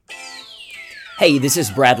Hey, this is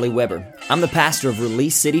Bradley Weber. I'm the pastor of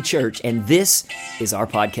Release City Church, and this is our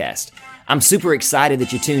podcast. I'm super excited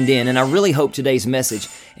that you tuned in, and I really hope today's message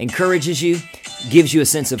encourages you, gives you a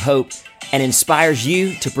sense of hope, and inspires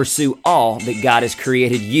you to pursue all that God has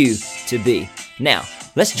created you to be. Now,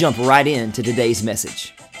 let's jump right into today's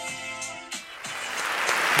message.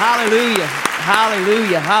 Hallelujah,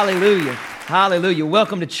 hallelujah, hallelujah, hallelujah.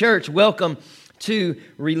 Welcome to church. Welcome to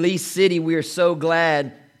Release City. We are so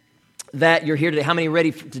glad that you're here today. How many are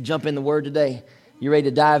ready to jump in the Word today? You ready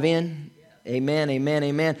to dive in? Amen, amen,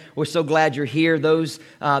 amen. We're so glad you're here. Those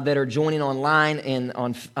that are joining online and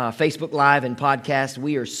on Facebook Live and podcast,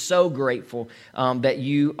 we are so grateful that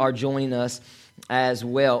you are joining us as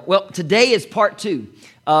well. Well, today is part 2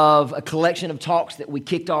 of a collection of talks that we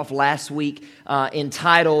kicked off last week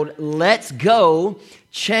entitled, Let's Go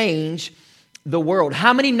Change the World.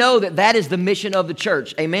 How many know that that is the mission of the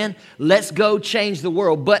church? Amen? Let's go change the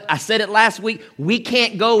world. But I said it last week, we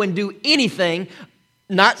can't go and do anything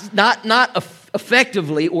not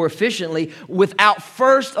effectively or efficiently without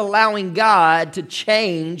first allowing God to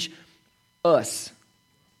change us.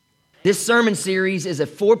 This sermon series is a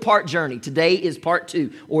 4-part journey. Today is part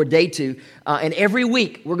 2 or day 2. And every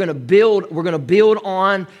week we're going to build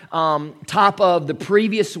on top of the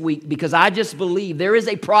previous week, because I just believe there is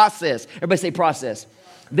a process. Everybody say process.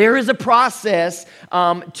 There is a process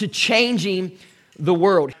to changing the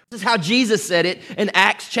world. This is how Jesus said it in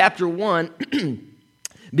Acts chapter 1,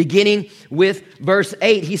 beginning with verse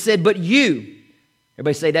 8. He said, but you,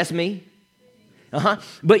 everybody say, that's me.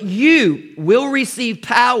 But you will receive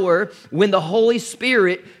power when the Holy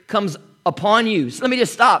Spirit comes upon you. So let me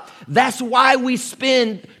just stop. That's why we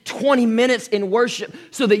spend 20 minutes in worship,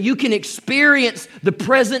 so that you can experience the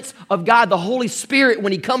presence of God, the Holy Spirit,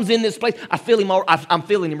 when He comes in this place. I feel Him. I'm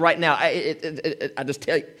feeling Him right now. I just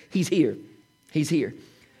tell you, He's here. He's here.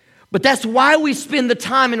 But that's why we spend the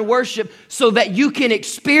time in worship, so that you can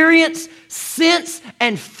experience, sense,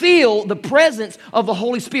 and feel the presence of the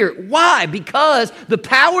Holy Spirit. Why? Because the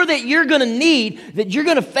power that you're going to need, that you're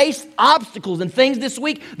going to face obstacles and things this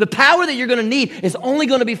week, the power that you're going to need is only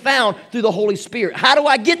going to be found through the Holy Spirit. How do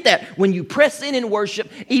I get that? When you press in worship,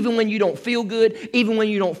 even when you don't feel good, even when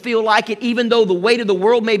you don't feel like it, even though the weight of the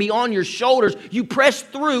world may be on your shoulders, you press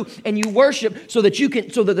through and you worship so that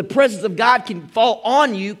the presence of God can fall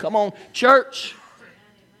on you. Come on, church.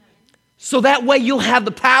 So that way you'll have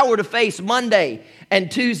the power to face Monday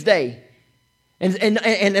and Tuesday. And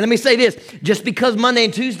let me say this, just because Monday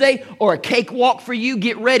and Tuesday are a cakewalk for you,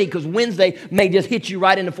 get ready, because Wednesday may just hit you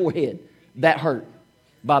right in the forehead. That hurt,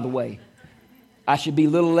 by the way. I should be a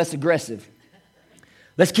little less aggressive.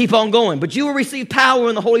 Let's keep on going. But you will receive power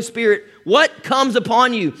in the Holy Spirit. What comes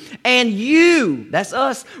upon you? And you, that's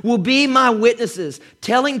us, will be my witnesses,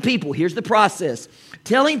 telling people, here's the process,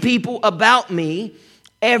 telling people about me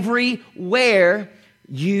everywhere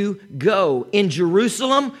you go. In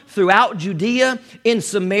Jerusalem, throughout Judea, in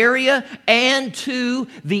Samaria, and to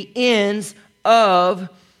the ends of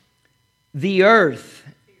the earth.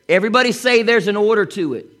 Everybody say there's an order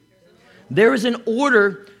to it. There is an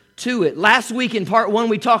order to it. Last week in part 1,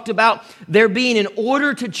 we talked about there being an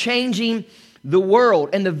order to changing the world.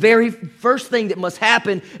 And the very first thing that must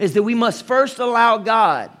happen is that we must first allow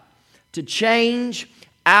God to change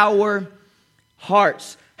our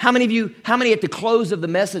hearts. How many at the close of the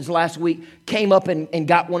message last week came up and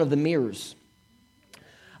got one of the mirrors?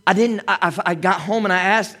 I got home and I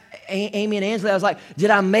asked Amy and Angela, I was like, did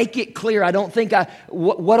I make it clear? I don't think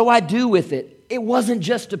what do I do with it? It wasn't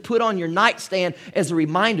just to put on your nightstand as a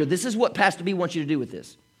reminder. This is what Pastor B wants you to do with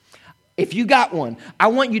this. If you got one, I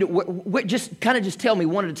want you to just tell me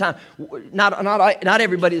one at a time. Not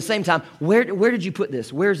everybody at the same time. Where did you put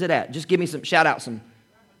this? Where's it at? Just give me some, shout out some.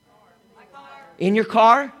 In your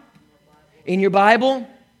car? In your Bible?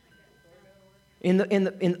 On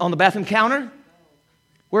the bathroom counter?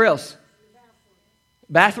 Where else?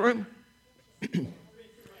 Bathroom?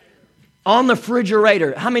 On the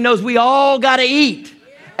refrigerator. How many knows we all got to eat?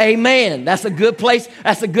 Amen. That's a good place.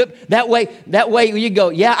 That way you go,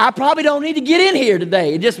 yeah, I probably don't need to get in here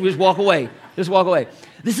today. Just walk away. Just walk away.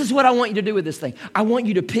 This is what I want you to do with this thing. I want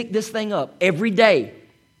you to pick this thing up every day.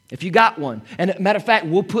 If you got one. And matter of fact,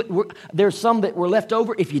 there's some that were left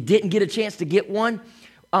over. If you didn't get a chance to get one,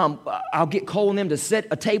 I'll get Cole and them to set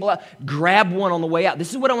a table out. Grab one on the way out.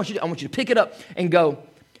 This is what I want you to do. I want you to pick it up and go,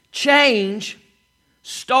 change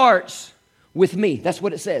starts with me. That's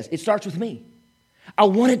what it says. It starts with me. I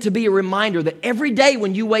want it to be a reminder that every day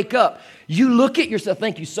when you wake up, you look at yourself.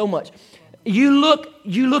 Thank you so much. You look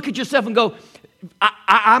at yourself and go,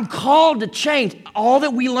 I'm called to change all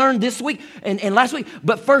that we learned this week and last week.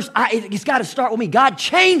 But first, it's got to start with me. God,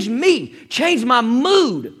 change me. Change my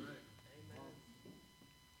mood.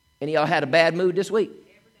 Any of y'all had a bad mood this week?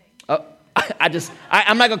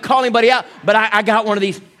 I'm not going to call anybody out, but I got one of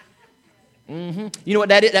these. You know what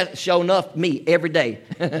that is? That's sure enough me every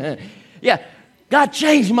day. Yeah. God,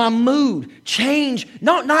 change my mood. Change,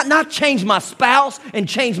 not change my spouse and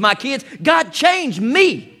change my kids. God, change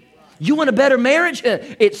me. You want a better marriage?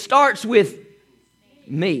 It starts with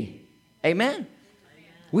me. Amen?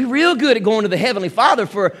 We're real good at going to the Heavenly Father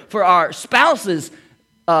for our spouse's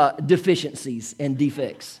deficiencies and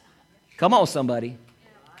defects. Come on, somebody.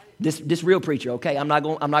 This real preacher, okay? I'm not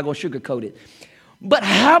going to sugarcoat it. But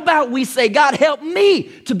how about we say, God, help me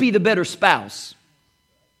to be the better spouse?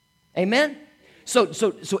 Amen?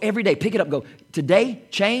 So every day, pick it up, go. Today,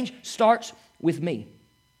 change starts with me.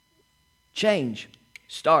 Change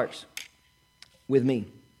starts with me.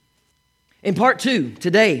 In part 2,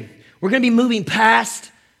 today, we're going to be moving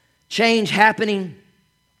past change happening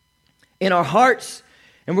in our hearts,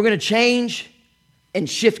 and we're going to change and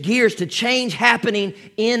shift gears to change happening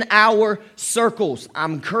in our circles.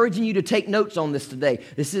 I'm encouraging you to take notes on this today.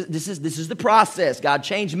 This is the process. God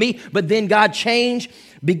changed me, but then God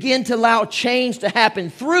begin to allow change to happen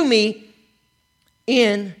through me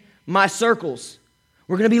in my circles.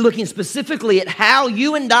 We're going to be looking specifically at how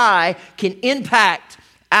you and I can impact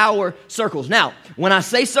our circles. Now, when I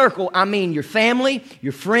say circle, I mean your family,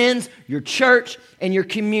 your friends, your church, and your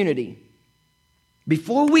community.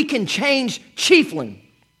 Before we can change Chiefland,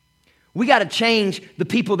 we got to change the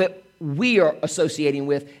people that we are associating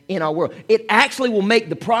with in our world. It actually will make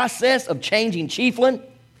the process of changing Chiefland,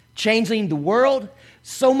 changing the world,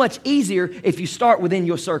 so much easier if you start within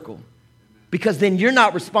your circle. Because then you're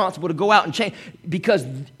not responsible to go out and change. Because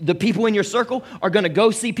the people in your circle are going to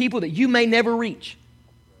go see people that you may never reach.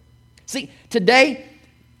 See, today,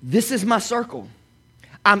 this is my circle.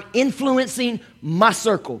 I'm influencing my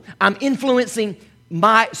circle. I'm influencing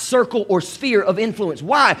my circle or sphere of influence.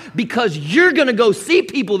 Why? Because you're going to go see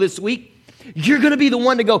people this week. You're going to be the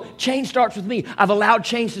one to go, change starts with me. I've allowed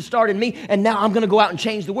change to start in me, and now I'm going to go out and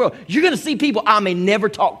change the world. You're going to see people I may never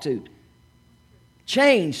talk to.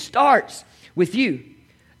 Change starts with you,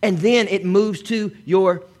 and then it moves to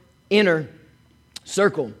your inner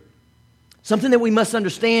circle. Something that we must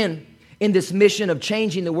understand in this mission of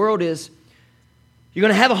changing the world is you're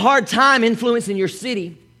going to have a hard time influencing your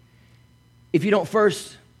city if you don't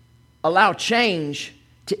first allow change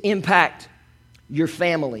to impact your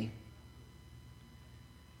family.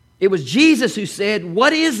 It was Jesus who said,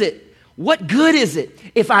 what is it? What good is it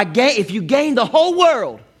if you gain the whole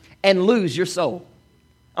world and lose your soul?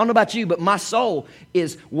 I don't know about you, but my soul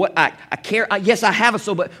is what I care. Yes, I have a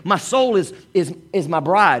soul, but my soul is my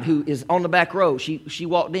bride who is on the back row. She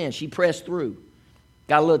walked in. She pressed through.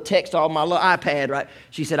 Got a little text on my little iPad, right?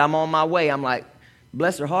 She said, I'm on my way. I'm like,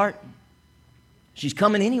 bless her heart. She's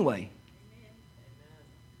coming anyway.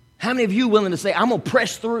 How many of you are willing to say, I'm going to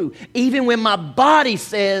press through, even when my body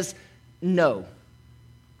says no?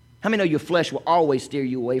 How many know your flesh will always steer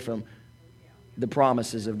you away from the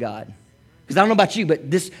promises of God? Because I don't know about you,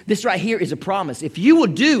 but this right here is a promise. If you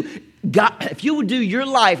would do your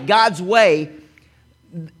life God's way,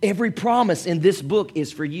 every promise in this book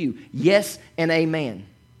is for you. Yes and amen.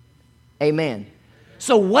 Amen.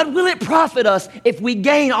 So what will it profit us if we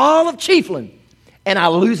gain all of Chiefland and I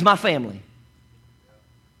lose my family?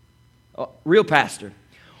 Oh, real pastor.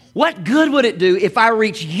 What good would it do if I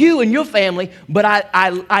reach you and your family, but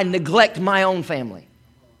I neglect my own family?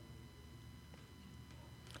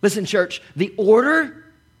 Listen, church, the order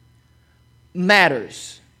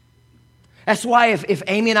matters. That's why if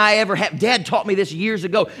Amy and I ever have, Dad taught me this years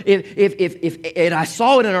ago, and I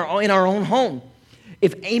saw it in our own home.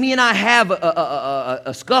 If Amy and I have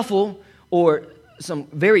a scuffle or some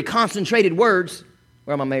very concentrated words,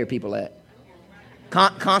 where are my married people at?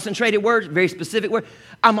 Concentrated words, very specific words.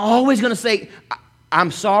 I'm always going to say, I'm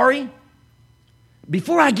sorry.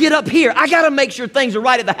 Before I get up here, I got to make sure things are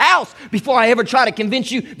right at the house before I ever try to convince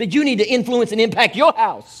you that you need to influence and impact your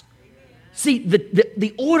house. See,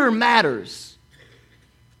 the order matters.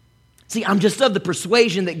 See, I'm just of the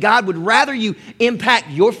persuasion that God would rather you impact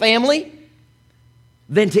your family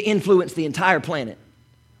than to influence the entire planet.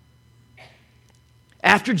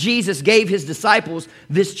 After Jesus gave his disciples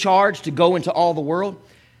this charge to go into all the world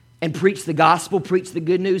and preach the gospel, preach the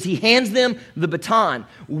good news, he hands them the baton.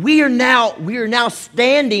 We are now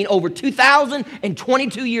standing over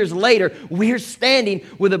 2,022 years later. We're standing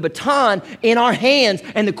with a baton in our hands,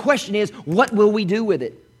 and the question is, what will we do with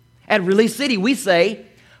it? At Release City, we say,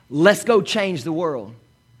 let's go change the world.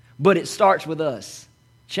 but it starts with us.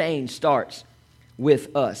 Change starts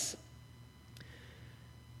with us.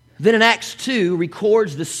 Then in Acts 2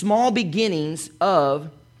 records the small beginnings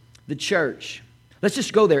of the church. Let's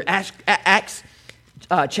just go there. Acts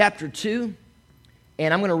chapter 2,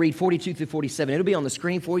 and I'm going to read 42 through 47. It'll be on the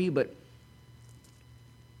screen for you, but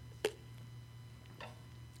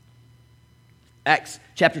Acts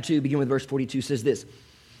chapter 2, beginning with verse 42, says this.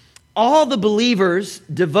 All the believers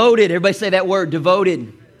devoted, everybody say that word,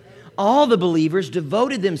 devoted. All the believers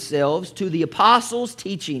devoted themselves to the apostles'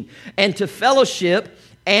 teaching and to fellowship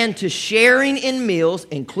and to sharing in meals,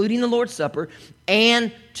 including the Lord's Supper,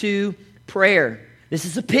 and to prayer. This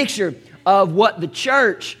is a picture of what the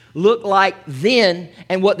church looked like then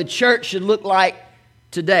and what the church should look like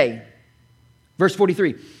today. Verse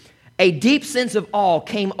 43. A deep sense of awe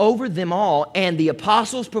came over them all, and the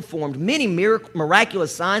apostles performed many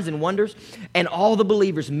miraculous signs and wonders, and all the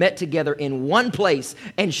believers met together in one place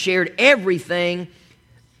and shared everything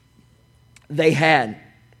they had.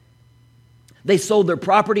 They sold their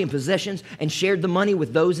property and possessions and shared the money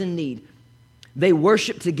with those in need. They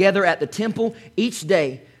worshiped together at the temple each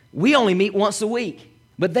day. We only meet once a week,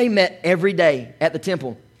 but they met every day at the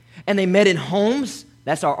temple. And they met in homes.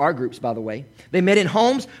 That's our groups, by the way. They met in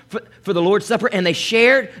homes for the Lord's Supper, and they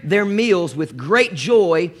shared their meals with great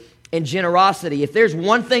joy and generosity. If there's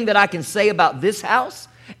one thing that I can say about this house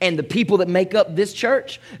and the people that make up this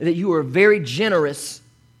church, that you are very generous.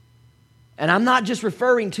 And I'm not just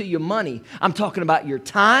referring to your money. I'm talking about your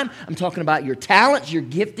time. I'm talking about your talents, your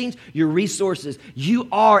giftings, your resources. You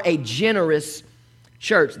are a generous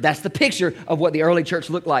church. That's the picture of what the early church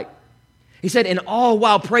looked like. He said, and all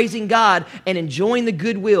while praising God and enjoying the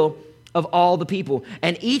goodwill of all the people.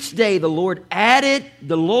 And each day the Lord added,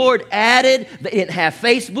 they didn't have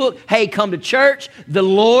Facebook. Hey, come to church. The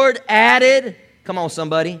Lord added, come on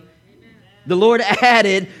somebody. Amen. The Lord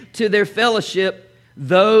added to their fellowship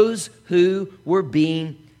those who were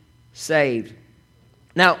being saved.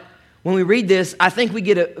 Now, when we read this, I think we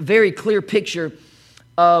get a very clear picture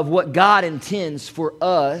of what God intends for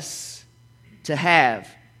us to have.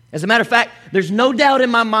 As a matter of fact, there's no doubt in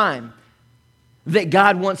my mind that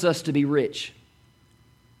God wants us to be rich.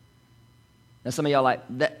 Now, some of y'all like,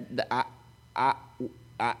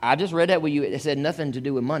 I just read that with you. It said nothing to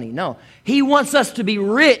do with money. No, He wants us to be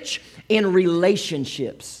rich in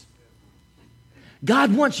relationships.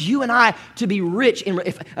 God wants you and I to be rich.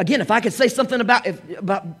 If I could say something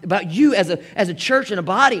about you as a church and a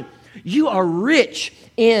body, you are rich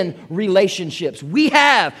in relationships.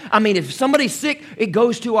 If somebody's sick, it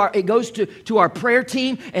goes to our prayer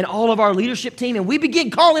team and all of our leadership team, and we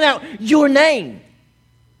begin calling out your name.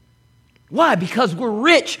 Why? Because we're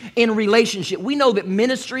rich in relationship. We know that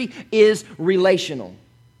ministry is relational.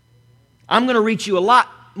 I'm going to reach you a lot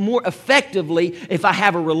more effectively if I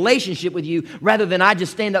have a relationship with you rather than I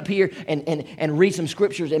just stand up here and read some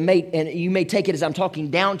scriptures and you may take it as I'm talking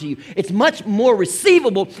down to you. It's much more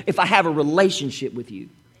receivable if I have a relationship with you.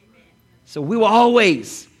 Amen. So we will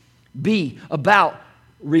always be about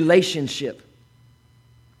relationship.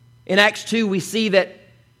 In Acts 2, we see that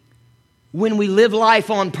when we live life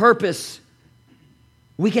on purpose,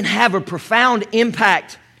 we can have a profound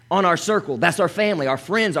impact on our circle. That's our family, our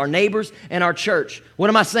friends, our neighbors, and our church. What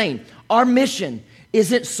am I saying? Our mission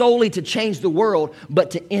isn't solely to change the world,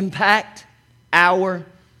 but to impact our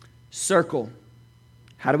circle.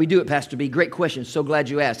 How do we do it, Pastor B? Great question. So glad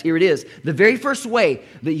you asked. Here it is. The very first way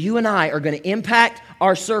that you and I are going to impact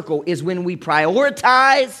our circle is when we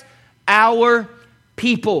prioritize our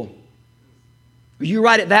people. You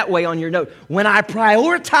write it that way on your note. When I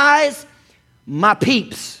prioritize my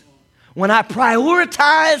peeps, when I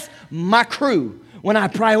prioritize my crew, when I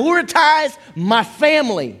prioritize my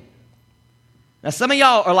family. Now, some of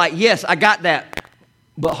y'all are like, yes, I got that,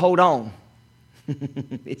 but hold on.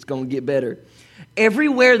 It's going to get better.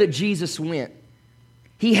 Everywhere that Jesus went,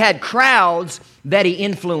 He had crowds that He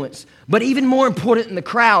influenced. But even more important than the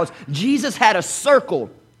crowds, Jesus had a circle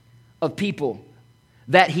of people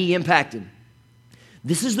that He impacted.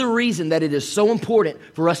 This is the reason that it is so important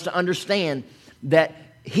for us to understand that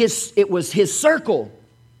it was His circle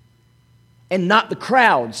and not the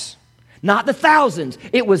crowds, not the thousands.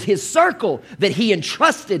 It was His circle that He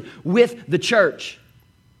entrusted with the church,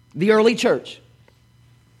 the early church.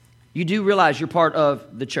 You do realize you're part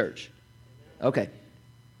of the church. Okay.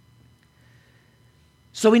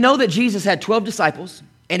 So we know that Jesus had 12 disciples,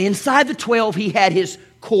 and inside the 12, He had His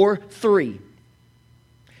core 3.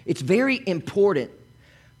 It's very important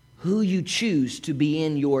who you choose to be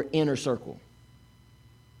in your inner circle.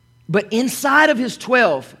 But inside of His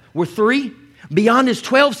 12 were 3, Beyond his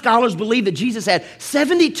 12, scholars believe that Jesus had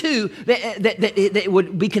 72 that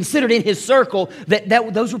would be considered in his circle.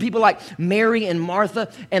 Those were people like Mary and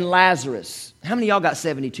Martha and Lazarus. How many of y'all got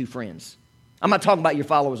 72 friends? I'm not talking about your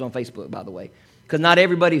followers on Facebook, by the way, because not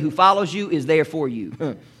everybody who follows you is there for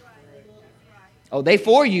you. Oh, they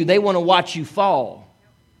for you. They want to watch you fall.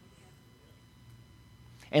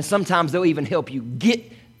 And sometimes they'll even help you get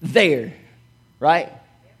there, right?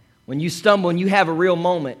 When you stumble and you have a real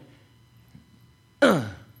moment.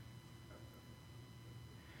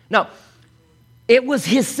 Now, it was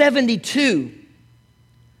his 72.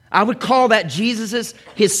 I would call that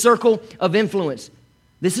his circle of influence.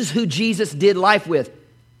 This is who Jesus did life with.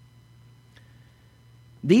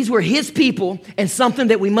 These were his people, and something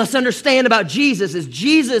that we must understand about Jesus is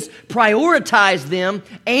Jesus prioritized them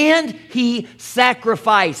and he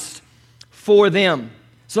sacrificed for them.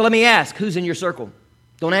 So let me ask, who's in your circle?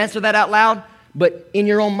 Don't answer that out loud, but in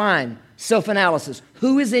your own mind, self-analysis.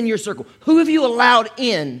 Who is in your circle? Who have you allowed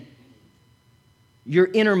in your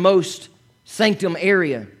innermost sanctum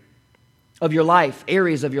area of your life,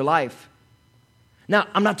 areas of your life? Now,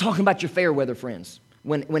 I'm not talking about your fair weather friends.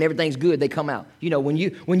 When everything's good, they come out. You know, when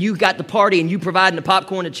you got the party and you providing the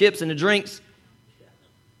popcorn, the chips, and the drinks,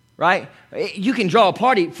 right? You can draw a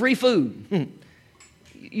party, free food.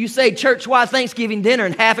 You say church-wide Thanksgiving dinner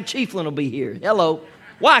and half a chieftain will be here. Hello.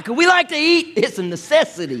 Why? Because we like to eat. It's a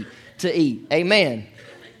necessity to eat. Amen.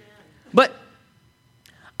 But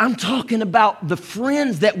I'm talking about the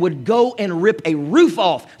friends that would go and rip a roof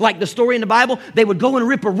off. Like the story in the Bible, they would go and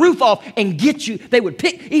rip a roof off and get you. They would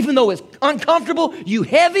pick, even though it's uncomfortable, you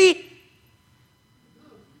heavy.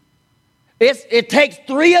 It takes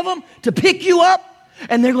 3 of them to pick you up,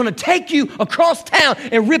 and they're going to take you across town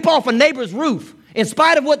and rip off a neighbor's roof, in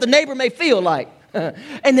spite of what the neighbor may feel like.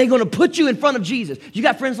 And they're going to put you in front of Jesus. You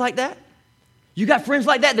got friends like that? You got friends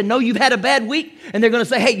like that know you've had a bad week, and they're going to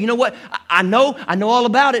say, hey, you know what? I know all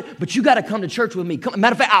about it, but you got to come to church with me.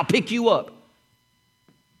 Matter of fact, I'll pick you up.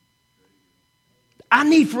 I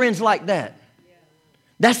need friends like that.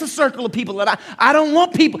 That's the circle of people that I don't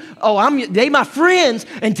want people. They my friends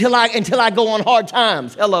until I go on hard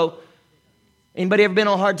times. Hello. Anybody ever been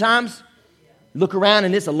on hard times? Look around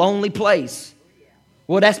and it's a lonely place.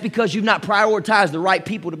 Well, that's because you've not prioritized the right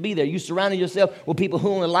people to be there. You surrounded yourself with people who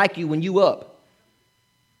only like you when you up.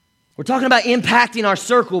 We're talking about impacting our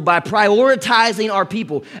circle by prioritizing our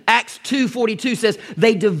people. Acts 2:42 says,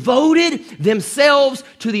 they devoted themselves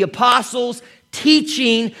to the apostles'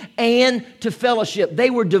 teaching and to fellowship. They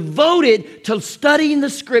were devoted to studying the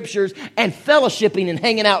scriptures and fellowshipping and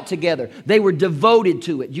hanging out together. They were devoted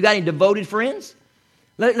to it. You got any devoted friends?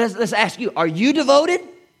 Let's ask you, are you devoted?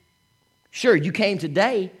 Sure, you came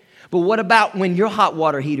today, but what about when your hot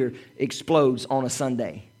water heater explodes on a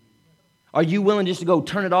Sunday? Are you willing just to go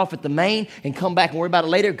turn it off at the main and come back and worry about it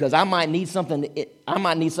later? Because I might need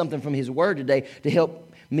something from his word today to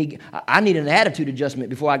help me. I need an attitude adjustment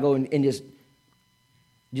before I go and just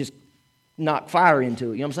knock fire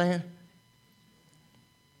into it. You know what I'm saying?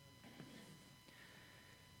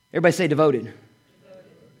 Everybody say devoted.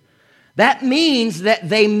 That means that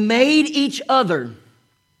they made each other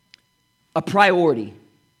a priority.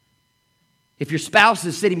 If your spouse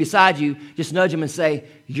is sitting beside you, just nudge them and say,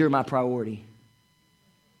 you're my priority.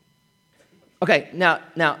 Okay,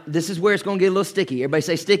 now this is where it's going to get a little sticky. Everybody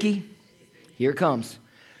say sticky? Here it comes.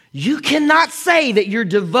 You cannot say that you're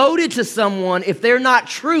devoted to someone if they're not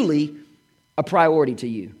truly a priority to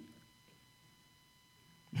you.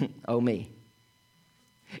 Oh, me.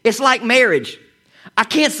 It's like marriage. I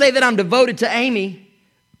can't say that I'm devoted to Amy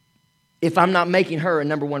if I'm not making her a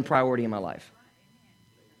number one priority in my life.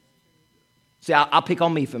 See, I'll pick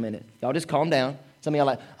on me for a minute. Y'all just calm down. Some of y'all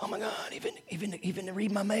are like, oh my God, even to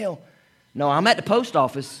read my mail. No, I'm at the post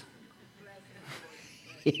office.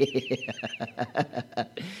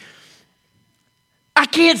 I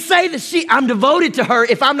can't say that I'm devoted to her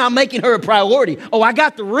if I'm not making her a priority. Oh, I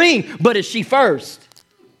got the ring, but is she first?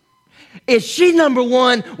 Is she number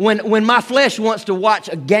one when my flesh wants to watch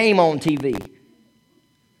a game on TV?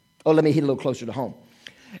 Oh, let me hit a little closer to home.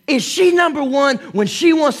 Is she number one when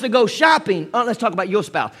she wants to go shopping? Oh, let's talk about your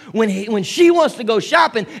spouse. When she wants to go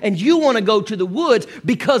shopping and you want to go to the woods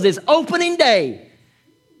because it's opening day.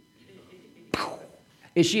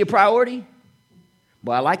 Is she a priority?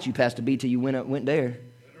 Boy, I liked you, Pastor B, till you went there.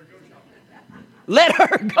 Let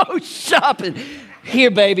her go shopping.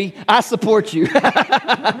 Here, baby, I support you.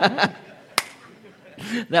 That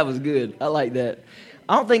was good. I like that.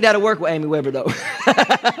 I don't think that'll work with Amy Weber, though.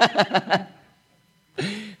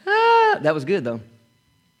 That was good, though.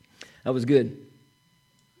 That was good.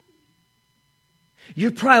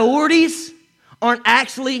 Your priorities aren't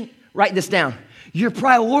actually, write this down, Your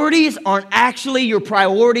priorities aren't actually your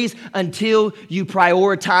priorities until you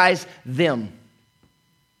prioritize them.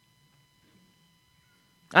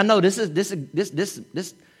 I know this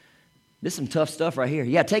is some tough stuff right here.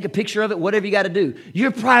 Yeah, take a picture of it, whatever you got to do.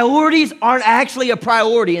 Your priorities aren't actually a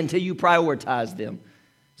priority until you prioritize them.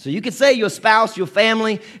 So you could say your spouse, your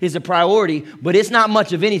family is a priority, but it's not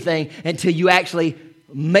much of anything until you actually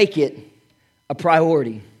make it a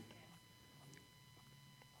priority.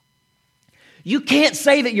 You can't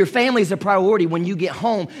say that your family is a priority when you get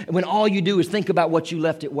home and when all you do is think about what you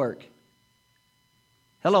left at work.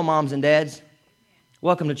 Hello, moms and dads.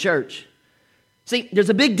 Welcome to church. See, there's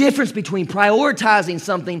a big difference between prioritizing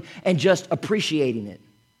something and just appreciating it.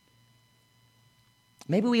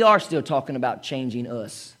 Maybe we are still talking about changing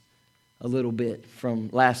us a little bit from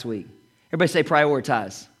last week. Everybody say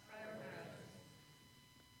prioritize.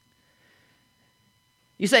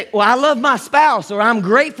 You say, well, I love my spouse, or I'm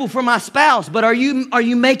grateful for my spouse, but are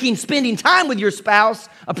you making spending time with your spouse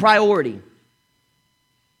a priority?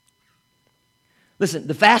 Listen,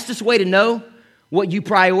 the fastest way to know what you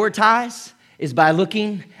prioritize is by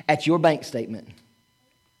looking at your bank statement.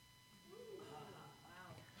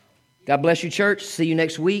 God bless you, church. See you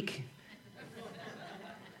next week.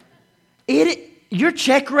 Your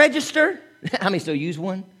check register, how many still use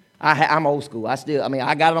one? I'm old school. I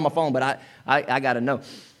got it on my phone, but I got to know.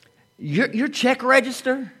 Your check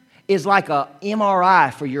register is like a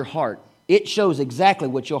MRI for your heart. It shows exactly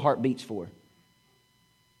what your heart beats for.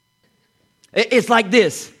 It's like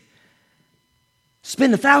this.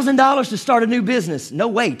 Spend $1,000 to start a new business. No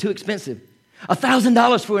way, too expensive.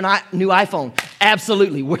 $1,000 for a new iPhone.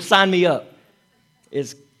 Absolutely, sign me up.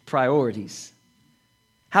 It's priorities.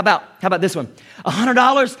 How about this one?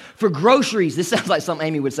 $100 for groceries. This sounds like something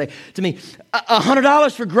Amy would say to me.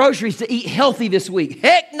 $100 for groceries to eat healthy this week.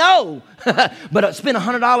 Heck no. But spend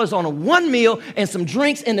 $100 on one meal and some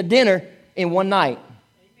drinks and a dinner in one night.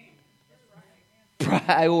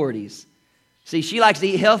 Priorities. See, she likes to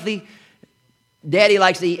eat healthy. Daddy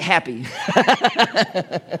likes to eat happy.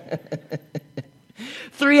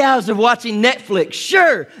 3 hours of watching Netflix.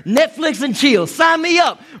 Sure, Netflix and chill. Sign me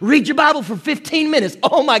up. Read your Bible for 15 minutes.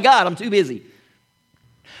 Oh my God, I'm too busy.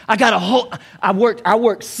 I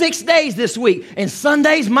worked 6 days this week, and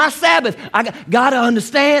Sunday's my Sabbath. I got to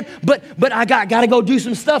understand, but I got to go do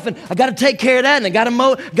some stuff, and I got to take care of that, and I got to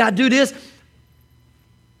mow, got to do this.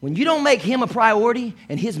 When you don't make him a priority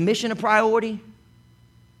and his mission a priority,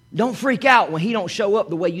 don't freak out when he don't show up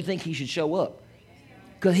the way you think he should show up.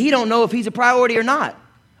 Because he don't know if he's a priority or not.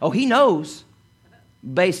 Oh, he knows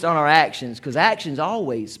based on our actions, because actions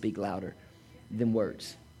always speak louder than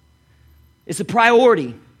words. It's a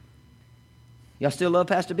priority. Y'all still love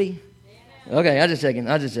Pastor B? Okay, I'm just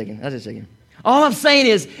checking. All I'm saying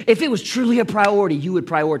is, if it was truly a priority, you would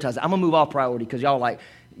prioritize it. I'm going to move off priority because y'all like,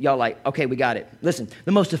 okay, we got it. Listen,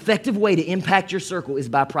 the most effective way to impact your circle is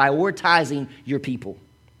by prioritizing your people.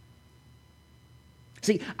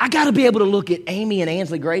 See, I got to be able to look at Amy and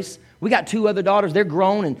Ansley Grace. We got 2 other daughters. They're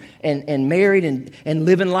grown and married and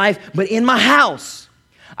living life. But in my house,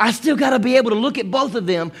 I still got to be able to look at both of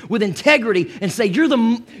them with integrity and say, you're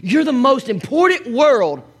the most important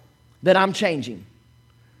world that I'm changing.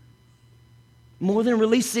 More than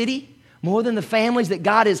Release City, more than the families that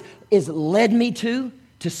God has led me to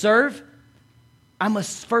serve, I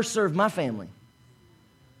must first serve my family.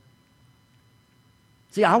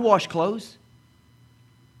 See, I wash clothes.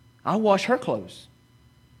 I wash her clothes.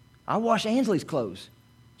 I wash Ansley's clothes.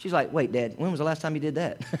 She's like, wait, Dad, when was the last time you did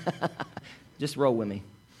that? Just roll with me.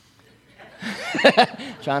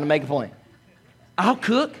 Trying to make a point. I'll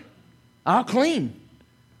cook. I'll clean.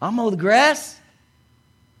 I'll mow the grass.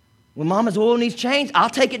 When Mama's oil needs changed,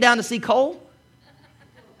 I'll take it down to see Cole.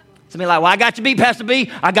 Somebody like, well, I got you beat, Pastor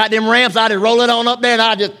B. I got them ramps. I just roll it on up there and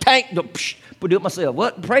I just do it myself.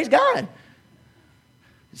 What? Praise God.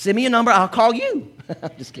 Send me your number. I'll call you.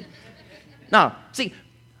 I'm just kidding. No, see,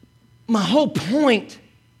 my whole point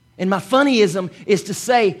and my funnyism is to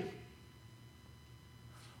say,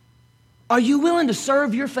 are you willing to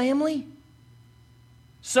serve your family?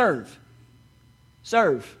 Serve.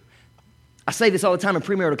 I say this all the time in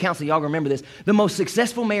premarital counseling. Y'all remember this. The most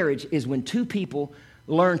successful marriage is when 2 people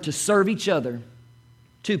learn to serve each other.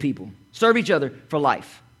 2 people serve each other for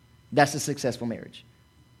life. That's a successful marriage.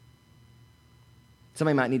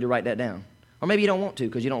 Somebody might need to write that down. Or maybe you don't want to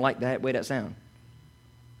because you don't like the way that sounds.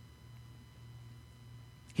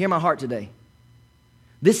 Hear my heart today.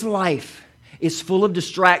 This life is full of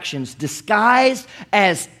distractions disguised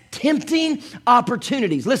as tempting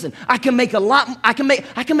opportunities. Listen, I can make a lot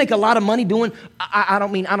of money doing, I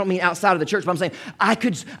don't mean outside of the church, but I'm saying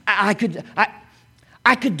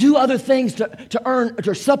I could do other things to earn,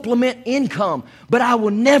 to supplement income, but I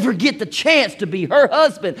will never get the chance to be her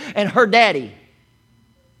husband and her daddy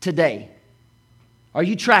today. Are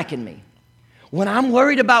you tracking me? When I'm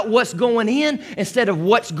worried about what's going in instead of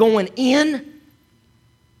what's going in,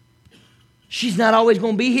 she's not always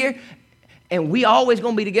going to be here, and we always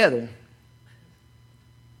going to be together.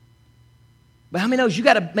 But how many knows you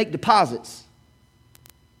got to make deposits?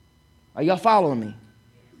 Are y'all following me?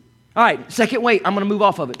 All right, second way, I'm going to move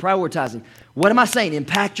off of it, prioritizing. What am I saying?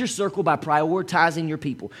 Impact your circle by prioritizing your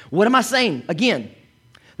people. What am I saying? Again,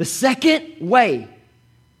 the second way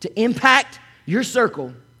to impact your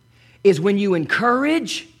circle is when you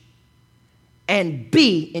encourage and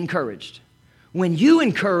be encouraged. When you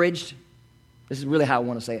encouraged, this is really how I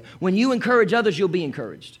want to say it. When you encourage others, you'll be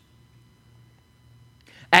encouraged.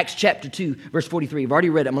 Acts chapter 2, verse 43. I've already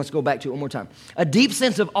read it. Let's go back to it one more time. A deep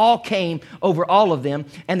sense of awe came over all of them,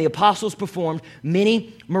 and the apostles performed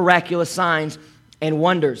many miraculous signs and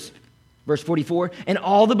wonders. Verse 44. And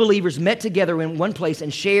all the believers met together in one place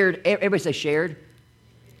and shared, everybody say shared.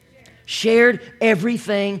 Shared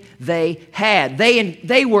everything they had.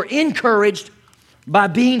 They were encouraged by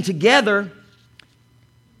being together.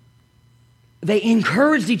 They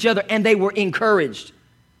encouraged each other, and they were encouraged.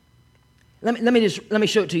 Let me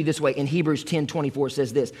show it to you this way. In Hebrews 10:24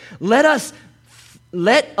 says this: Let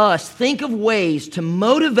us think of ways to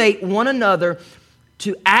motivate one another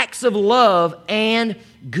to acts of love and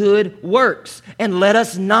good works, and let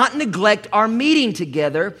us not neglect our meeting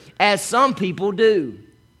together as some people do.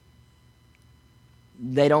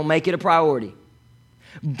 They don't make it a priority.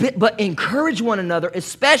 But encourage one another,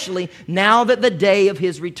 especially now that the day of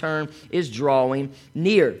his return is drawing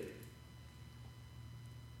near.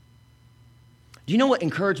 Do you know what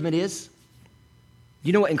encouragement is? Do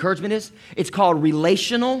you know what encouragement is? It's called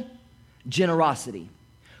relational generosity.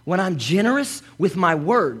 When I'm generous with my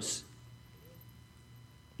words,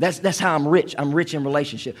 that's how I'm rich. I'm rich in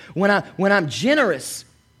relationship. When I'm generous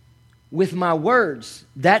with my words,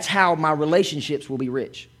 that's how my relationships will be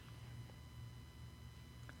rich.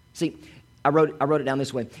 See, I wrote it down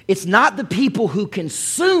this way. It's not the people who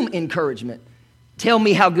consume encouragement tell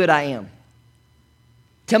me how good I am.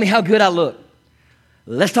 Tell me how good I look.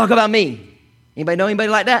 Let's talk about me. Anybody know anybody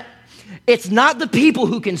like that? It's not the people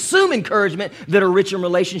who consume encouragement that are rich in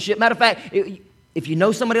relationship. Matter of fact, if you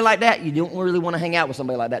know somebody like that, you don't really want to hang out with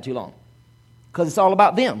somebody like that too long, because it's all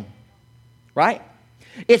about them, right?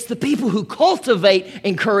 It's the people who cultivate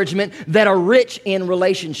encouragement that are rich in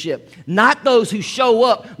relationship, not those who show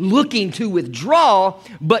up looking to withdraw,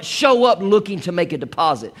 but show up looking to make a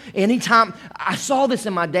deposit. Anytime, I saw this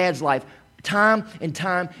in my dad's life, time and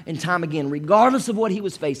time and time again, regardless of what he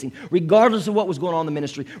was facing, regardless of what was going on in the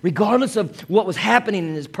ministry, regardless of what was happening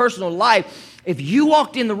in his personal life, if you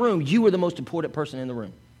walked in the room, you were the most important person in the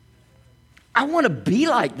room. I want to be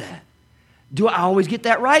like that. Do I always get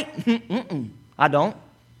that right? I don't.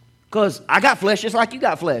 Because I got flesh just like you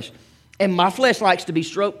got flesh. And my flesh likes to be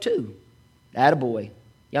stroked too. Attaboy.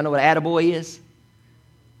 Y'all know what attaboy is?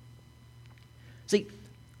 See,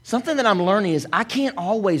 something that I'm learning is I can't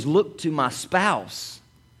always look to my spouse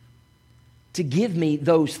to give me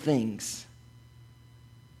those things.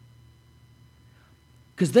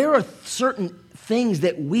 Because there are certain things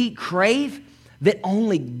that we crave that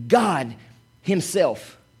only God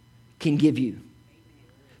Himself can give you.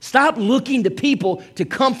 Stop looking to people to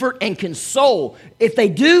comfort and console. If they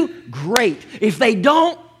do, great. If they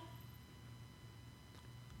don't,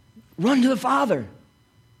 run to the Father.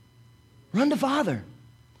 Run to Father.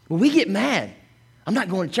 Well, we get mad. I'm not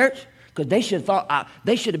going to church because they should have thought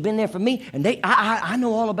they should have been there for me, and I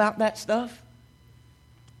know all about that stuff.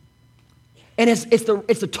 And it's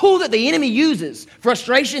the tool that the enemy uses,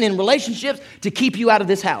 frustration in relationships, to keep you out of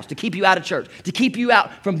this house, to keep you out of church, to keep you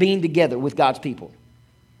out from being together with God's people,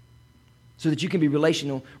 so that you can be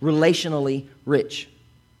relationally rich.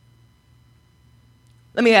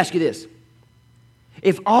 Let me ask you this.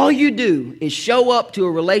 If all you do is show up to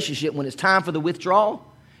a relationship when it's time for the withdrawal,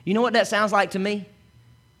 you know what that sounds like to me?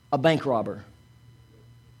 A bank robber.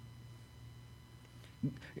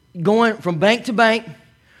 Going from bank to bank,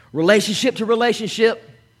 relationship to relationship,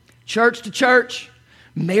 church to church,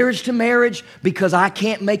 marriage to marriage, because I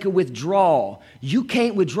can't make a withdrawal. You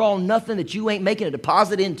can't withdraw nothing that you ain't making a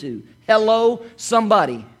deposit into. Hello,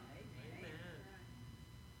 somebody.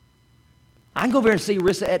 I can go over there and see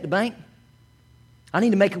Rissa at the bank. I need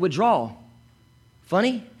to make a withdrawal.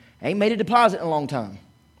 Funny, I ain't made a deposit in a long time.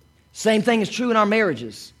 Same thing is true in our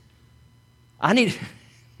marriages. I'll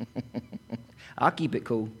keep it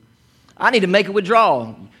cool. I need to make a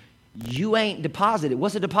withdrawal. You ain't deposited.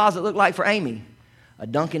 What's a deposit look like for Amy? A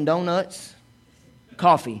Dunkin' Donuts,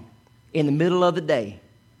 coffee in the middle of the day.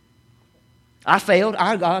 I failed.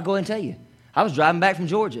 I'll go ahead and tell you. I was driving back from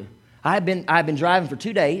Georgia. I had been driving for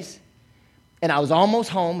 2 days, and I was almost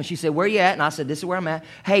home, and she said, where you at? And I said, this is where I'm at.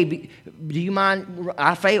 Hey, do you mind?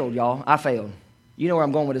 I failed, y'all. I failed. You know where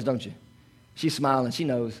I'm going with this, don't you? She's smiling. She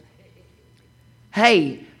knows.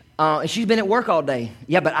 Hey, and she's been at work all day.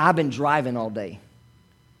 Yeah, but I've been driving all day.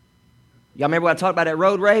 Y'all remember what I talked about that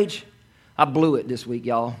road rage? I blew it this week,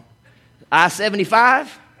 y'all. I-75,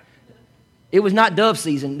 it was not dove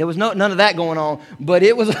season. There was none of that going on, but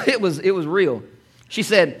it was real. She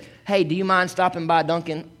said, hey, do you mind stopping by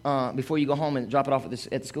Dunkin' before you go home and drop it off at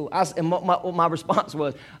the school? And my response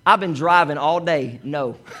was, I've been driving all day.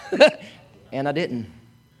 No. And I didn't.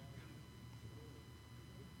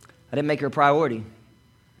 I didn't make her a priority.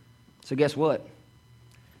 So guess what?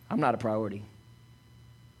 I'm not a priority.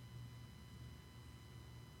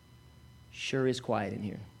 Sure is quiet in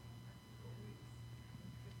here.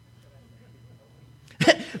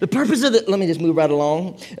 The purpose of let me just move right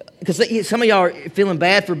along. Because some of y'all are feeling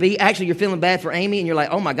bad for B. Actually, you're feeling bad for Amy, and you're like,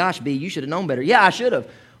 oh my gosh, B, you should have known better. Yeah, I should have.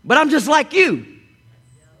 But I'm just like you.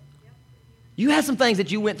 You had some things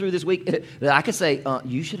that you went through this week that I could say,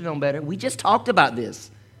 you should have known better. We just talked about this.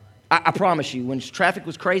 I promise you, when traffic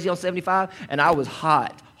was crazy on 75, and I was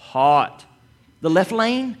hot. The left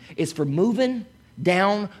lane is for moving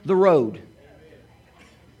down the road.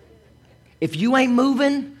 If you ain't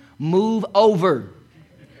moving, move over.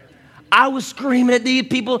 I was screaming at these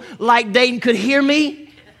people like Dayton could hear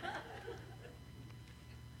me.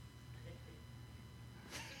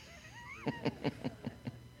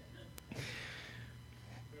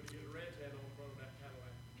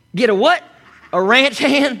 Get a what? A ranch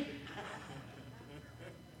hand?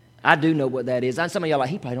 I do know what that is. Some of y'all are like,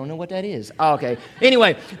 he probably don't know what that is. Oh, okay.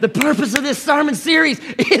 Anyway, the purpose of this sermon series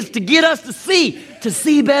is to get us to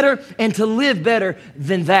see better and to live better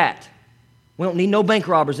than that. We don't need no bank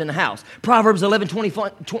robbers in the house. Proverbs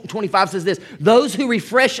 11:25 says this, those who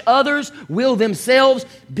refresh others will themselves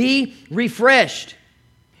be refreshed.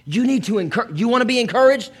 You need to encourage. You want to be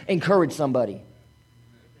encouraged? Encourage somebody.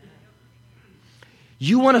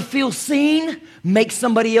 You want to feel seen? Make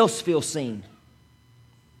somebody else feel seen.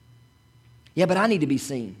 Yeah, but I need to be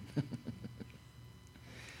seen.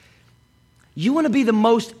 You want to be the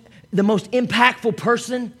most impactful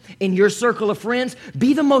person in your circle of friends?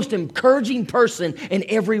 Be the most encouraging person in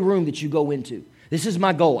every room that you go into. This is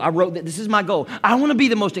my goal. I wrote that. This is my goal. I want to be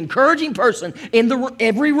the most encouraging person in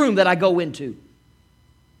every room that I go into.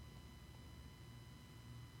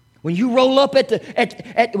 When you roll up at the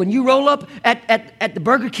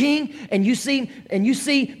Burger King and you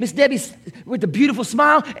see Miss Debbie with the beautiful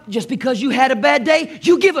smile, just because you had a bad day,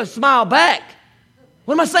 you give a smile back.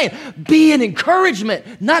 What am I saying? Be an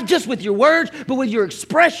encouragement, not just with your words, but with your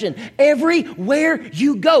expression everywhere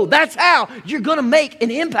you go. That's how you're going to make an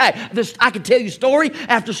impact. I could tell you story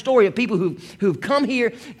after story of people who've come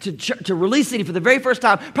here to Release City for the very first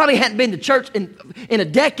time, probably hadn't been to church in a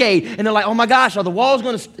decade, and they're like, oh my gosh, are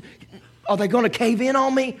they going to cave in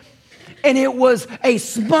on me? And it was a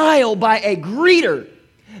smile by a greeter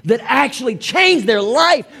that actually changed their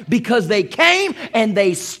life because they came and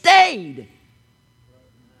they stayed.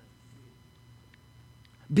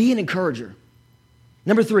 Be an encourager.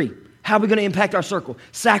 Number 3, how are we going to impact our circle?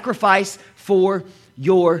 Sacrifice for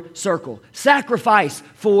your circle. Sacrifice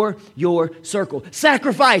for your circle.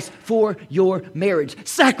 Sacrifice for your marriage.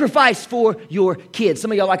 Sacrifice for your kids.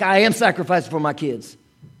 Some of y'all are like, I am sacrificing for my kids.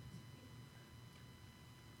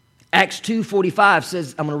 Acts 2:45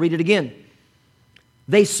 says, I'm going to read it again.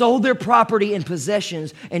 They sold their property and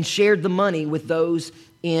possessions and shared the money with those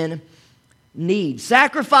in need.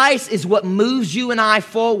 Sacrifice is what moves you and I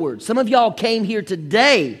forward. Some of y'all came here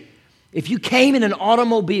today. If you came in an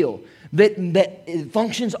automobile that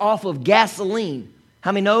functions off of gasoline,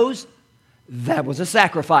 how many knows? That was a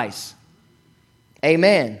sacrifice.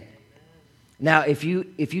 Amen. Now, if you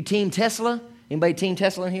team Tesla, anybody team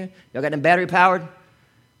Tesla in here? Y'all got them battery powered?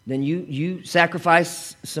 Then you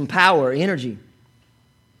sacrifice some power, energy.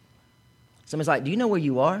 Somebody's like, do you know where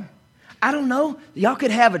you are? I don't know. Y'all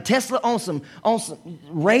could have a Tesla on some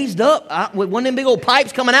raised up with one of them big old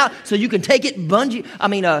pipes coming out so you can take it bungee. I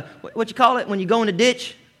mean, what you call it when you go in the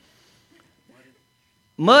ditch?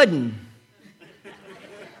 Mudding.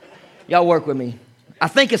 Y'all work with me. I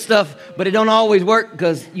think of stuff, but it don't always work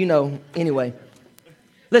because, anyway.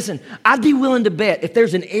 Listen, I'd be willing to bet if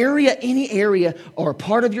there's any area or a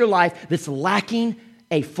part of your life that's lacking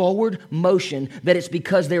a forward motion, that it's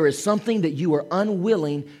because there is something that you are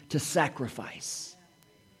unwilling to sacrifice.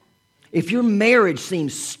 If your marriage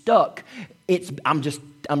seems stuck, I'm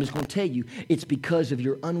I'm just going to tell you, it's because of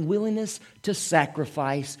your unwillingness to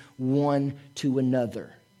sacrifice one to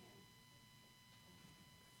another.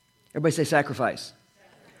 Everybody say sacrifice.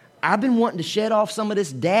 I've been wanting to shed off some of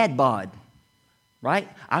this dad bod, right?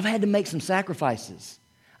 I've had to make some sacrifices.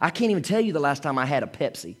 I can't even tell you the last time I had a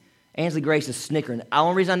Pepsi. Ansley Grace is snickering. The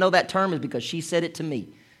only reason I know that term is because she said it to me.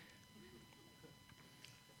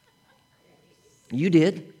 You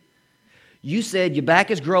did. You said your back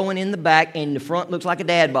is growing in the back and the front looks like a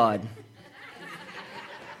dad bod.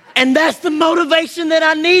 And that's the motivation that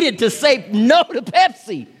I needed to say no to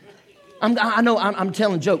Pepsi. I know I'm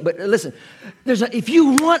telling a joke, but listen, if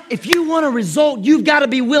you want a result, you've got to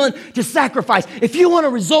be willing to sacrifice. If you want a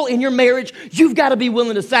result in your marriage, you've got to be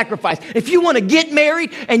willing to sacrifice. If you want to get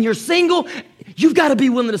married and you're single, you've got to be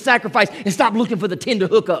willing to sacrifice and stop looking for the Tinder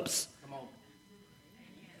hookups.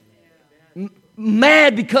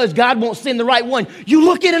 Mad because God won't send the right one. You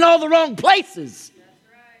looking in all the wrong places.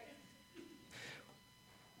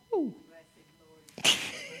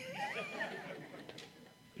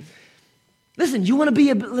 Listen, you want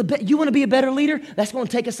to be a better leader? That's going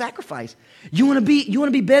to take a sacrifice. You want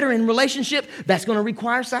to be better in relationship? That's going to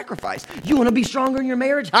require sacrifice. You want to be stronger in your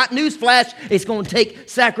marriage? Hot news flash, it's going to take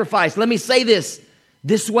sacrifice. Let me say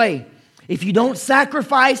this way. If you don't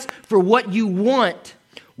sacrifice for what you want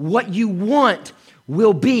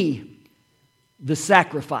will be the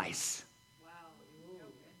sacrifice.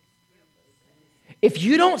 If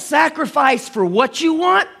you don't sacrifice for what you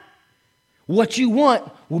want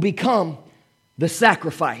will become the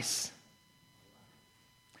sacrifice.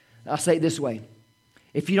 I'll say it this way.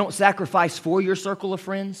 If you don't sacrifice for your circle of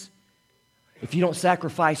friends, if you don't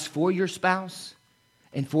sacrifice for your spouse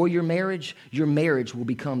and for your marriage will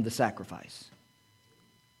become the sacrifice.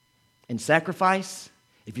 And sacrifice,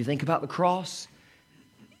 if you think about the cross,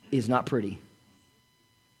 is not pretty.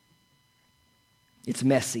 It's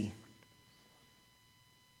messy.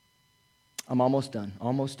 I'm almost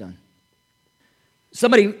done.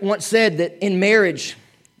 Somebody once said that in marriage,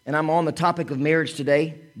 and I'm on the topic of marriage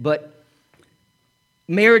today, but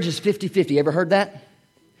marriage is 50-50. Ever heard that?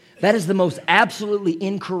 That is the most absolutely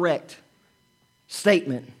incorrect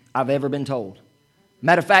statement I've ever been told.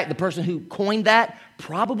 Matter of fact, the person who coined that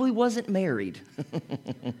probably wasn't married.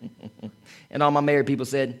 And all my married people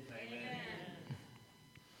said, amen.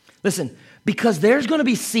 Listen, because there's going to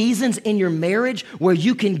be seasons in your marriage where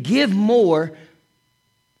you can give more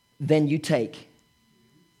than you take.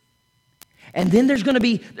 And then there's going to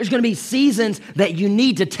be seasons that you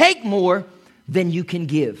need to take more than you can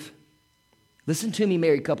give. Listen to me,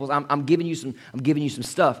 married couples. I'm giving you some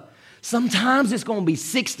stuff. Sometimes it's going to be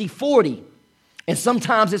 60-40, and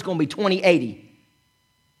sometimes it's going to be 20-80.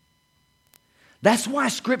 That's why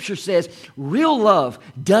Scripture says real love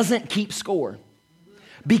doesn't keep score.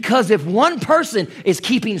 Because if one person is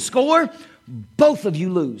keeping score, both of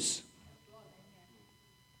you lose.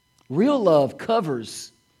 Real love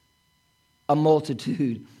covers a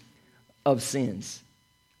multitude of sins.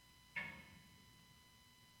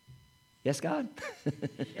 Yes, God?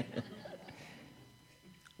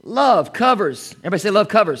 Love covers. Everybody say love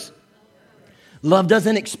covers. Love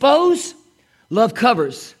doesn't expose. Love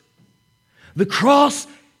covers. The cross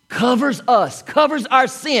covers us, covers our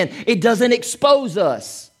sin. It doesn't expose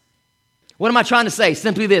us. What am I trying to say?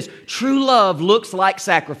 Simply this. True love looks like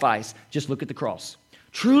sacrifice. Just look at the cross.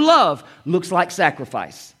 True love looks like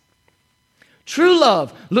sacrifice. True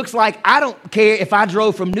love looks like I don't care if I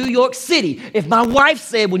drove from New York City. If my wife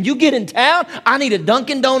said, when you get in town, I need a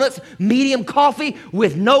Dunkin' Donuts medium coffee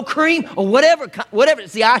with no cream or whatever.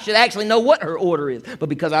 See, I should actually know what her order is. But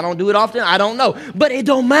because I don't do it often, I don't know. But it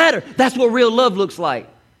don't matter. That's what real love looks like.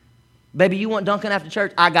 Baby, you want Dunkin' after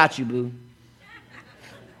church? I got you, boo.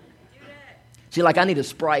 See, like I need a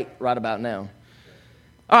Sprite right about now.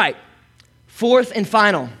 All right. Fourth and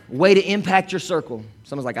final way to impact your circle.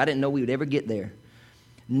 Someone's like, I didn't know we would ever get there.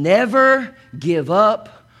 Never give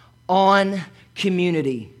up on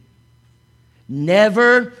community.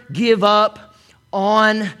 Never give up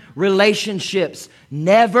on relationships.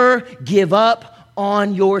 Never give up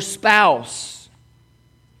on your spouse.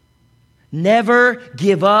 Never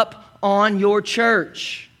give up on your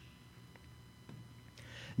church.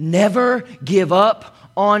 Never give up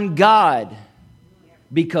on God,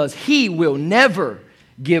 because He will never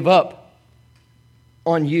give up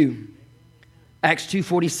on you. Acts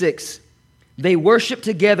 2:46. They worshiped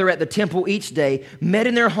together at the temple each day, met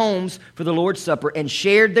in their homes for the Lord's Supper, and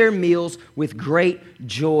shared their meals with great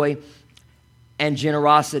joy and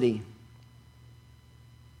generosity.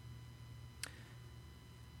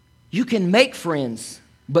 You can make friends,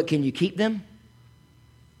 but can you keep them?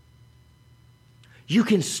 You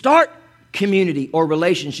can start community or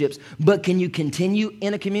relationships, but can you continue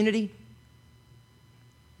in a community?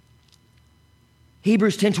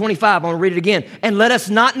 Hebrews 10:25, I'm going to read it again. And let us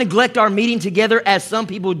not neglect our meeting together as some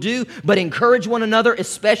people do, but encourage one another,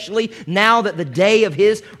 especially now that the day of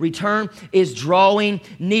his return is drawing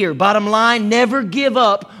near. Bottom line, never give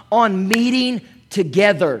up on meeting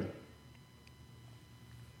together.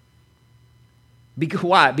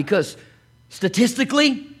 Why? Because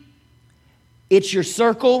statistically, it's your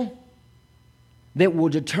circle that will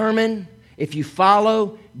determine if you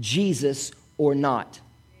follow Jesus or not.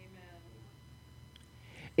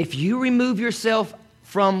 If you remove yourself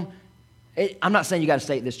from, I'm not saying you got to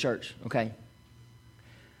stay at this church, okay?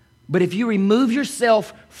 But if you remove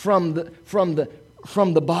yourself from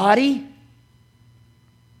the body,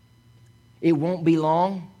 it won't be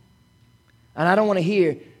long. And I don't want to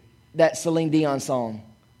hear that Celine Dion song,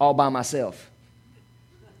 All By Myself.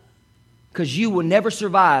 Because you will never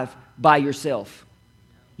survive by yourself.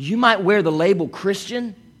 You might wear the label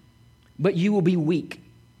Christian, but you will be weak.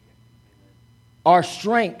 Our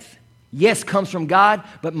strength, yes, comes from God,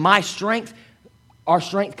 but our strength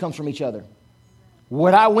comes from each other.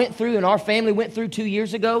 What I went through and our family went through 2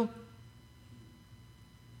 years ago,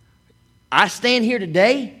 I stand here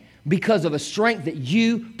today because of a strength that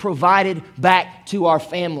you provided back to our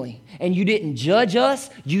family. And you didn't judge us.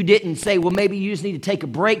 You didn't say, well, maybe you just need to take a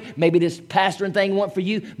break. Maybe this pastoring thing wasn't for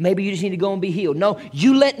you. Maybe you just need to go and be healed. No,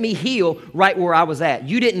 you let me heal right where I was at.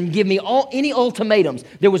 You didn't give me any ultimatums.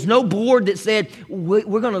 There was no board that said,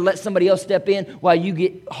 we're going to let somebody else step in while you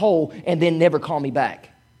get whole and then never call me back.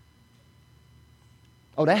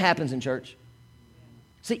 Oh, that happens in church.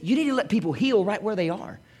 See, you need to let people heal right where they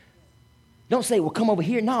are. Don't say, well, come over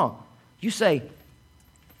here. No. You say,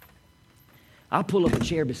 I'll pull up a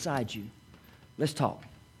chair beside you. Let's talk.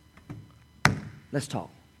 Let's talk.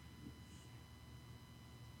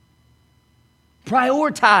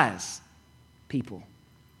 Prioritize people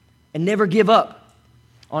and never give up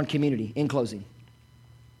on community. In closing.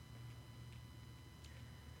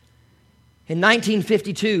 In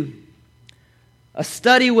 1952, a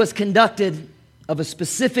study was conducted of a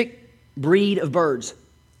specific breed of birds.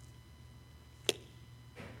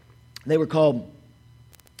 They were called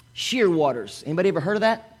shearwaters. Anybody ever heard of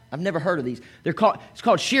that? I've never heard of these. It's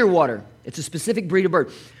called shearwater. It's a specific breed of bird,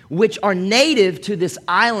 which are native to this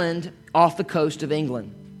island off the coast of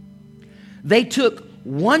England. They took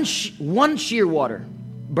one shearwater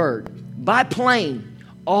bird by plane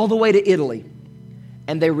all the way to Italy,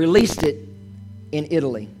 and they released it in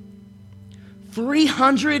Italy.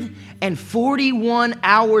 341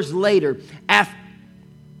 hours later,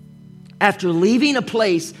 after leaving a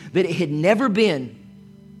place that it had never been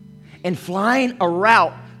and flying a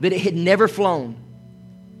route that it had never flown,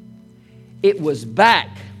 it was back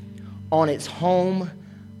on its home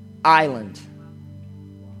island.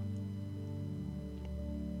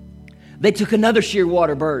 They took another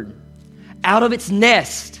shearwater bird out of its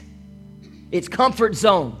nest, its comfort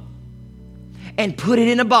zone, and put it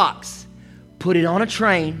in a box, put it on a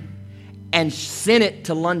train, and sent it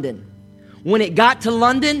to London. When it got to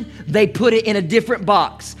London, they put it in a different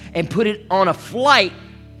box and put it on a flight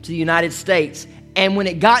to the United States. And when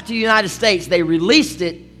it got to the United States, they released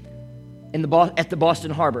it at the Boston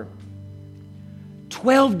Harbor.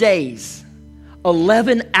 12 days,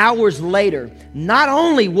 11 hours later, not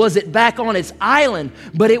only was it back on its island,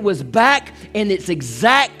 but it was back in its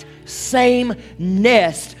exact same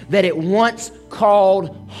nest that it once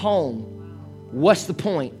called home. What's the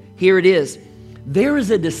point? Here it is. There is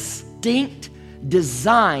a distinct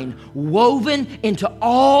design woven into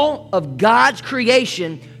all of God's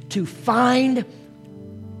creation to find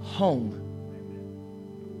home.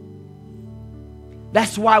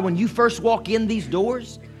 That's why when you first walk in these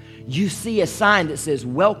doors, you see a sign that says,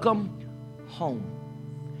 welcome home.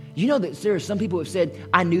 You know that there are some people who have said,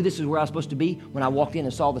 I knew this is where I was supposed to be when I walked in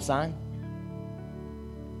and saw the sign.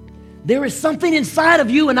 There is something inside of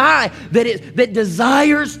you and I that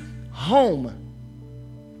desires home.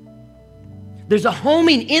 There's a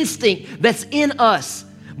homing instinct that's in us.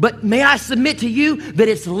 But may I submit to you that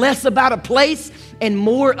it's less about a place and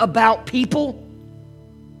more about people?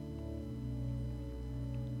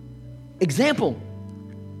 Example,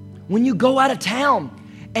 when you go out of town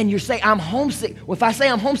and you say, I'm homesick. Well, if I say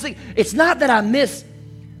I'm homesick, it's not that I miss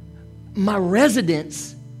my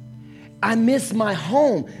residence. I miss my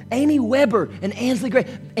home. Amy Weber and Ansley Gray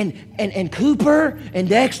and Cooper and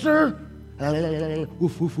Dexter.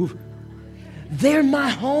 Woof, woof, woof. They're my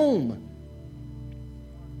home.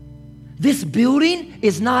 This building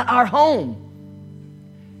is not our home.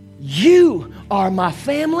 You are my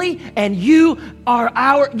family, and you're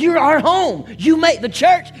our home. The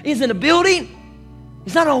church isn't a building.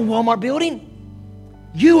 It's not a Walmart building.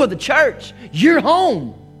 You are the church. You're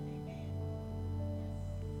home.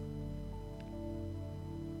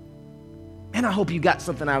 And I hope you got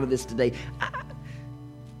something out of this today.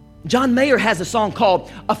 John Mayer has a song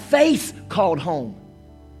called A Face Called Home.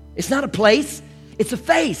 It's not a place, it's a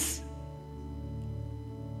face.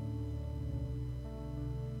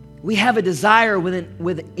 We have a desire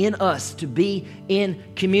within us to be in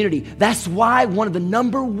community. That's why one of the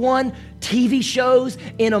 #1 TV shows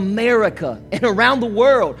in America and around the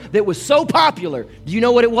world that was so popular, do you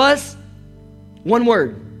know what it was? One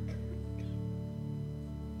word.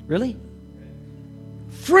 Really?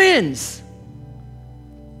 Friends.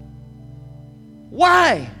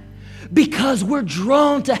 Why? Because we're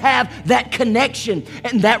drawn to have that connection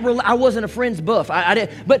and that. I wasn't a Friends buff, I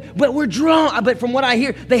didn't, but we're drawn. But from what I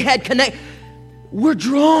hear, they had connect. We're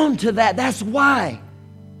drawn to that. That's why.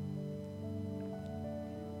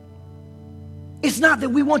 It's not that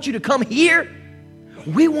we want you to come here.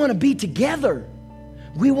 We want to be together.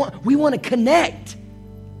 We want to connect.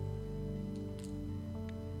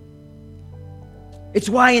 It's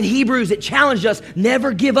why in Hebrews it challenged us,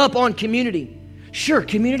 never give up on community. Sure,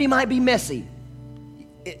 community might be messy.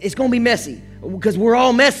 It's going to be messy because we're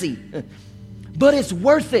all messy. But it's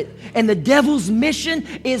worth it. And the devil's mission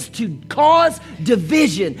is to cause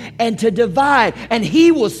division and to divide. And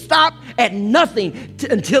he will stop at nothing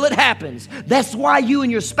until it happens. That's why you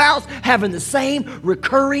and your spouse having the same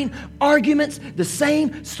recurring arguments, the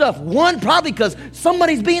same stuff. One, probably because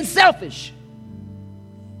somebody's being selfish.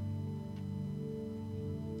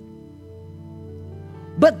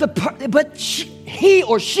 But he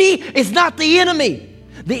or she is not the enemy.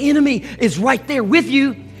 The enemy is right there with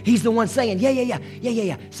you. He's the one saying, yeah,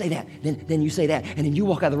 say that. Then you say that. And then you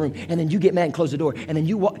walk out of the room. And then you get mad and close the door. And then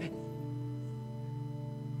you walk.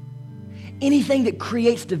 Anything that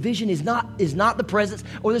creates division is not the presence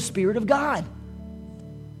or the Spirit of God.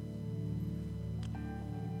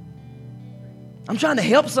 I'm trying to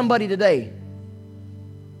help somebody today.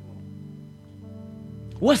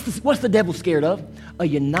 What's the devil scared of? A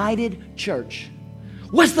united church.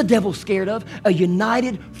 What's the devil scared of? A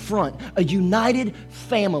united front, a united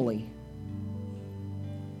family.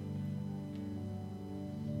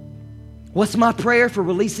 What's my prayer for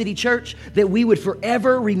Release City Church? That we would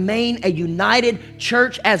forever remain a united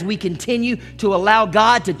church as we continue to allow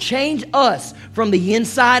God to change us from the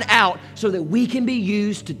inside out so that we can be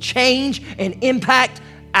used to change and impact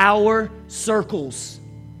our circles.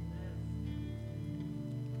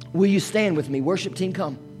 Will you stand with me? Worship team,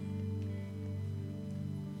 come.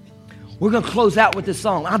 We're going to close out with this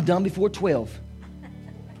song. I'm done before 12.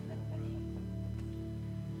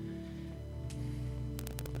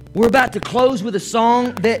 We're about to close with a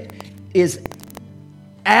song that is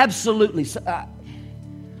absolutely,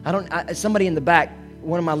 somebody in the back,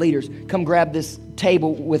 one of my leaders, come grab this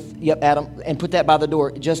table with, Adam, and put that by the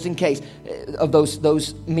door just in case of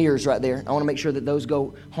those mirrors right there. I want to make sure that those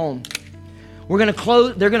go home. They're going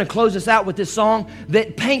to close us out with this song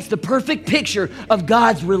that paints the perfect picture of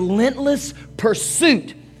God's relentless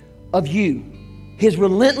pursuit of you. His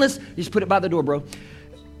relentless, just put it by the door, bro.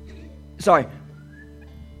 Sorry.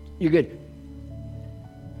 You're good.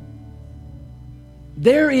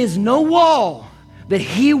 There is no wall that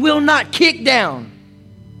he will not kick down.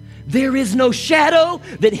 There is no shadow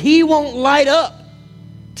that he won't light up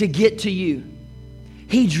to get to you.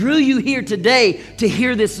 He drew you here today to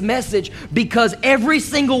hear this message because every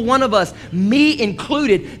single one of us, me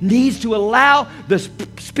included, needs to allow the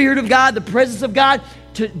Spirit of God, the presence of God,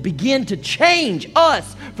 to begin to change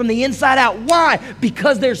us from the inside out. Why?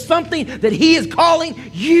 Because there's something that he is calling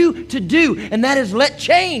you to do, and that is let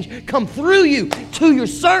change come through you to your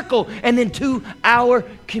circle and then to our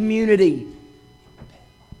community.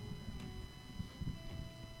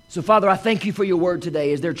 So, Father, I thank you for your word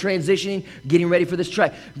today as they're transitioning, getting ready for this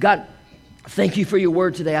track. God, thank you for your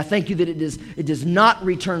word today. I thank you that it does not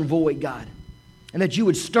return void, God, and that you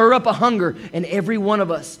would stir up a hunger in every one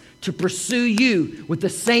of us to pursue you with the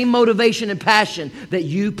same motivation and passion that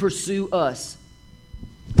you pursue us.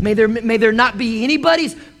 May there not be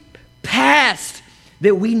anybody's past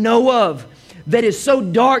that we know of that is so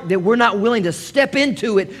dark that we're not willing to step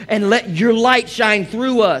into it and let your light shine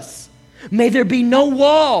through us. May there be no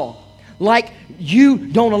wall, like you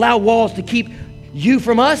don't allow walls to keep you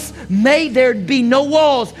from us. May there be no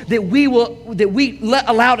walls that we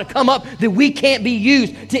allow to come up that we can't be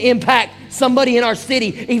used to impact somebody in our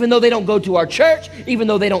city, even though they don't go to our church, even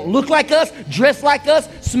though they don't look like us, dress like us,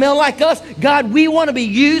 smell like us. God, we want to be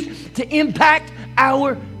used to impact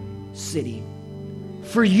our City.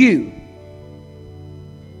 For you.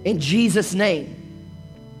 In Jesus' name.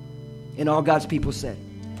 And all God's people said,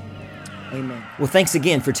 amen. Well, thanks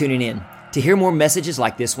again for tuning in. To hear more messages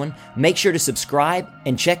like this one, make sure to subscribe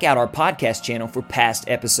and check out our podcast channel for past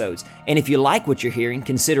episodes. And if you like what you're hearing,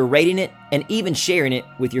 consider rating it and even sharing it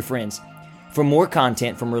with your friends. For more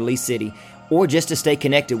content from Release City, or just to stay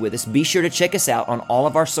connected with us, be sure to check us out on all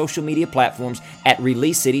of our social media platforms at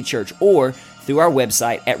Release City Church or through our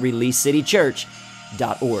website at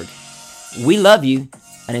releasecitychurch.org. We love you,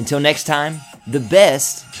 and until next time, the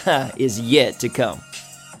best is yet to come.